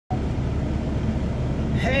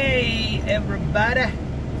everybody.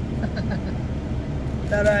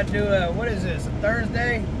 Thought I'd do a, what is this, a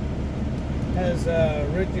Thursday? As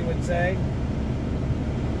Ruthie would say.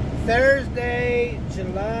 Thursday,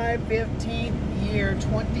 July 15th, year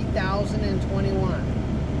 2021.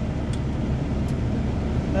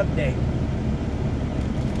 Update.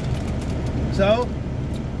 So,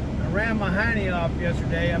 I ran my hiney off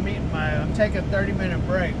yesterday. I'm taking a 30-minute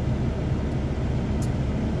break.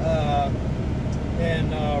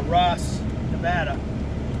 In Ross, Nevada.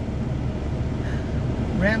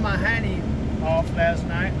 Ran my hiney off last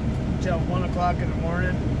night until 1 o'clock in the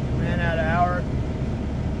morning. Ran out an hour.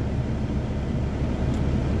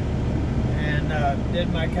 And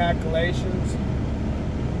did my calculations.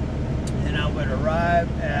 And I would arrive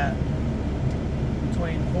at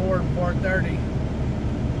between 4 and 4:30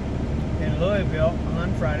 in Louisville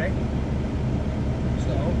on Friday.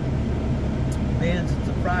 So, being it's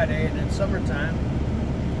a Friday and it's summertime,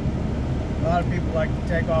 a lot of people like to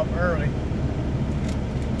take off early.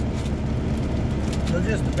 So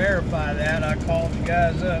just to verify that, I called the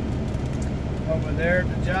guys up over there at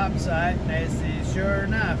the job site, and they said, sure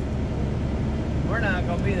enough, we're not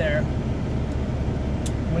going to be there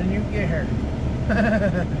when you get here.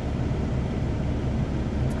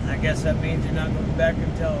 I guess that means you're not going to be back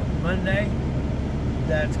until Monday.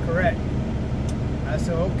 That's correct. I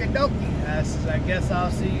said, okie dokie. I said, I guess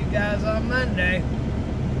I'll see you guys on Monday.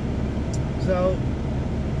 So,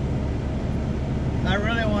 I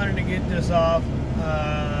really wanted to get this off.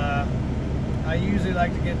 I usually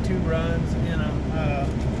like to get 2 runs in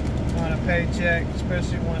on a paycheck,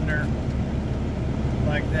 especially when they're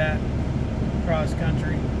like that, cross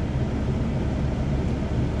country.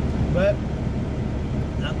 But,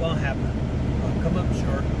 not gonna happen. I'll come up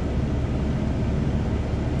short.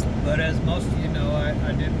 But as most of you know,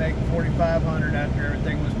 I did make $4,500 after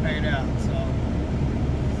everything was paid out, so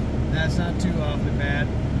that's not too awfully bad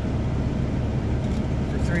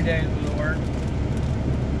for 3 days worth of work.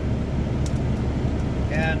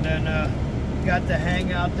 And then got to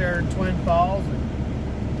hang out there in Twin Falls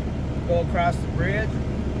and go across the bridge.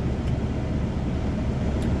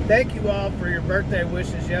 Thank you all for your birthday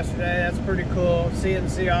wishes yesterday. That's pretty cool.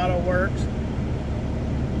 CNC Auto Works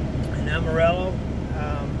in Amarillo.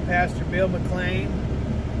 Pastor Bill McLean.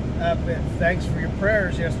 Thanks for your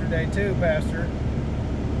prayers yesterday too, Pastor.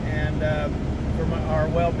 And for our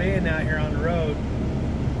well-being out here on the road.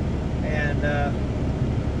 And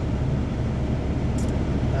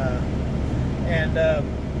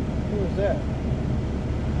who was that?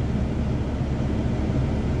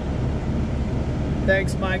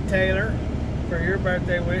 Thanks, Mike Taylor, for your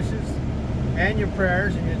birthday wishes and your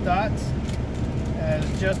prayers and your thoughts. As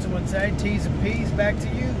Justin would say, T's and P's, back to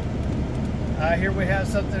you. Here we have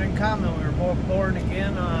something in common. We were both born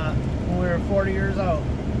again when we were 40 years old.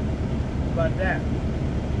 How about that?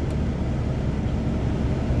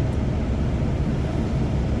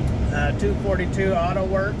 Uh, 242 Auto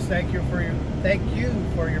Works. Thank you for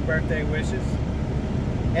your birthday wishes.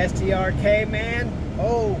 STRK man.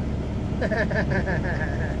 Oh.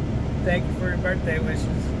 Thank you for your birthday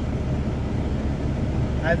wishes.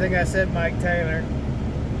 I think I said Mike Taylor.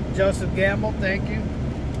 Joseph Gamble, thank you.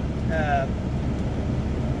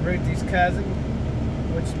 Ruthie's cousin,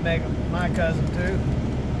 which makes my cousin too.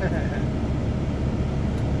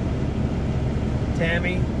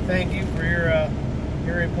 Tammy, thank you for your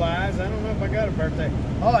replies. I don't know if I got a birthday.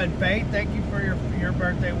 Oh, and Faith, thank you for your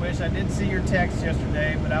birthday wish. I did see your text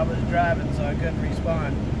yesterday, but I was driving, so I couldn't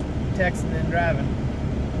respond. Texting and driving.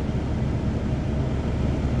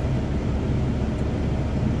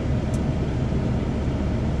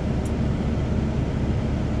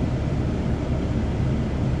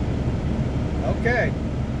 Okay.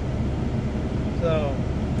 So,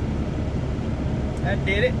 that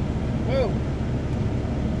did it. Whoa.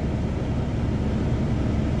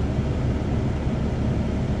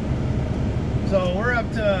 So we're up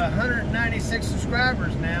to 196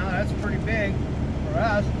 subscribers now. That's pretty big for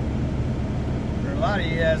us. For a lot of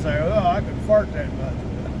you guys are, oh, I could fart that much.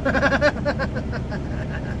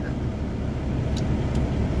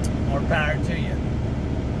 More power to you.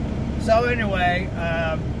 So anyway,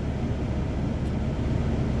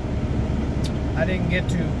 I didn't get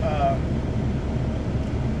to,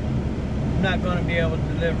 I'm not going to be able to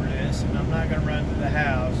deliver this, and I'm not going to run to the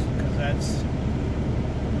house, because that's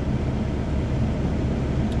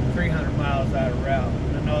 300 miles out of route.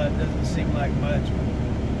 I know that doesn't seem like much, but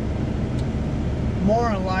more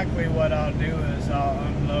than likely what I'll do is I'll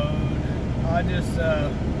unload. I'll just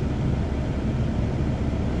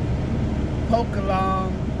poke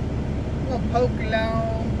along,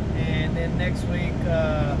 and then next week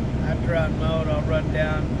after I unload, I'll run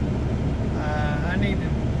down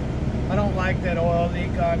I don't like that oil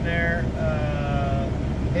leak on there.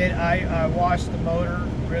 I washed the motor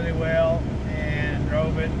really well and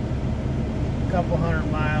drove it a couple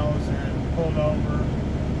 100 miles and pulled over.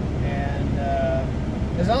 And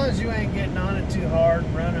as long as you ain't getting on it too hard,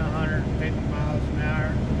 running 150 miles an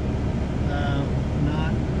hour,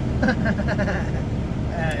 not.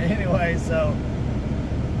 Anyway, so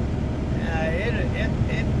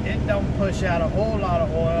it don't push out a whole lot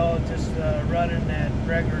of oil, just running at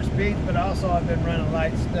regular speeds. But also I've been running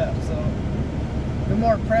light stuff, so the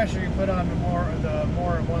more pressure you put on, the more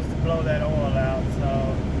it wants to blow that oil out.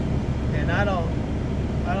 So, and I don't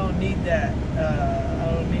need that.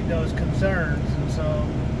 I don't need those concerns. And so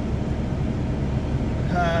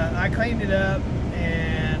I cleaned it up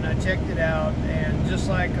and I checked it out, and just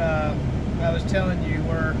like I was telling you,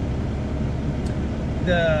 where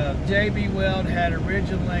the JB weld had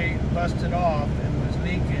originally busted off and was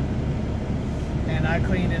leaking, and I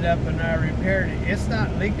cleaned it up and I repaired it. It's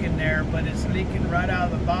not leaking there, but it's leaking right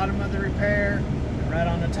out of the bottom of the repair and right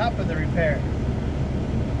on the top of the repair.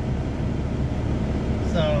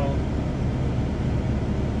 So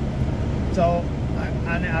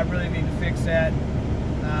I really need to fix that.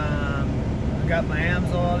 I got my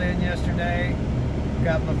AMS oil in yesterday,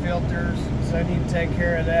 got my filters, so I need to take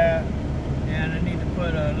care of that. And I need to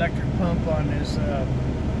put an electric pump on this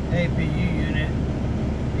APU unit.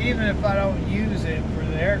 Even if I don't use it for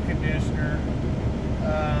the air conditioner,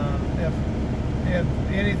 if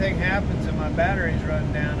anything happens and my batteries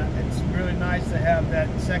run down, it's really nice to have that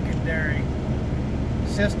secondary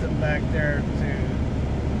system back there to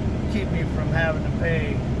keep me from having to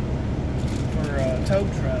pay for a tow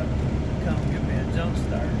truck to come give me a jump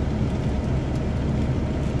start.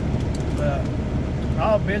 But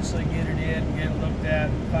I'll eventually get it in and get it looked at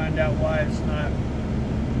and find out why it's not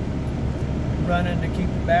running to keep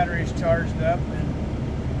the batteries charged up. And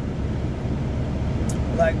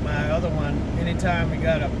like my other one, anytime we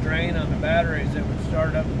got a drain on the batteries, it would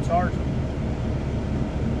start up and charge them.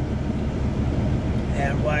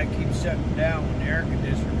 And why it keeps shutting down when the air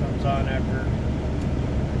conditioner comes on after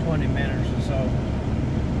 20 minutes or so.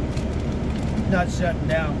 Not shutting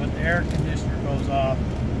down, but the air conditioner goes off.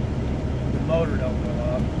 The motor don't go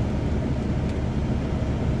off.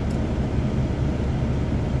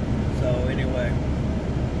 So anyway,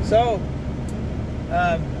 so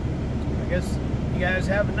I guess you guys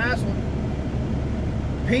have a nice one.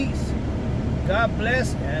 Peace. God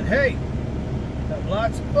bless, and hey, have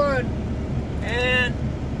lots of fun. And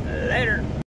later.